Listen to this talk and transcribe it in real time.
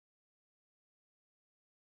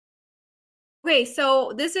Okay,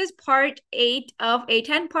 so this is part 8 of a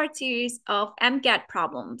 10-part series of MCAT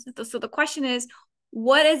problems. So the question is,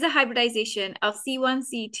 what is the hybridization of C1,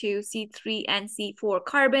 C2, C3, and C4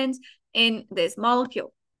 carbons in this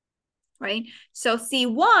molecule, right? So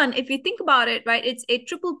C1, if you think about it, right, it's a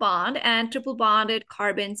triple bond, and triple bonded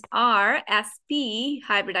carbons are sp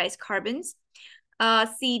hybridized carbons.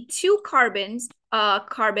 C2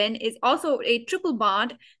 carbon is also a triple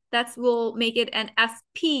bond. That will make it an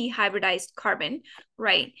sp hybridized carbon,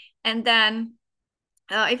 right? And then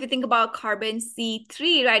if you think about carbon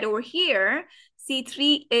C3 right over here,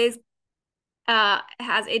 C3 is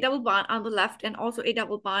has a double bond on the left and also a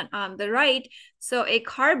double bond on the right. So a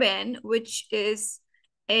carbon which is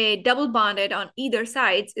a double bonded on either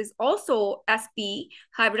sides is also sp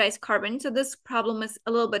hybridized carbon. So this problem is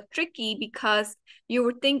a little bit tricky because you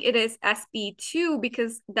would think it is sp2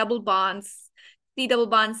 because double bonds C double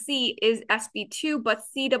bond C is sp2, but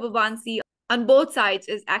C double bond C on both sides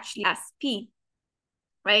is actually sp,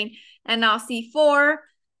 right? And now C4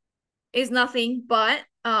 is nothing but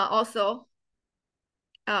also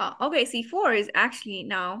okay, C4 is actually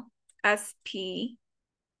now sp2.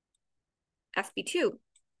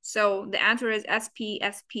 So the answer is sp,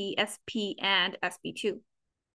 sp, sp, and sp2.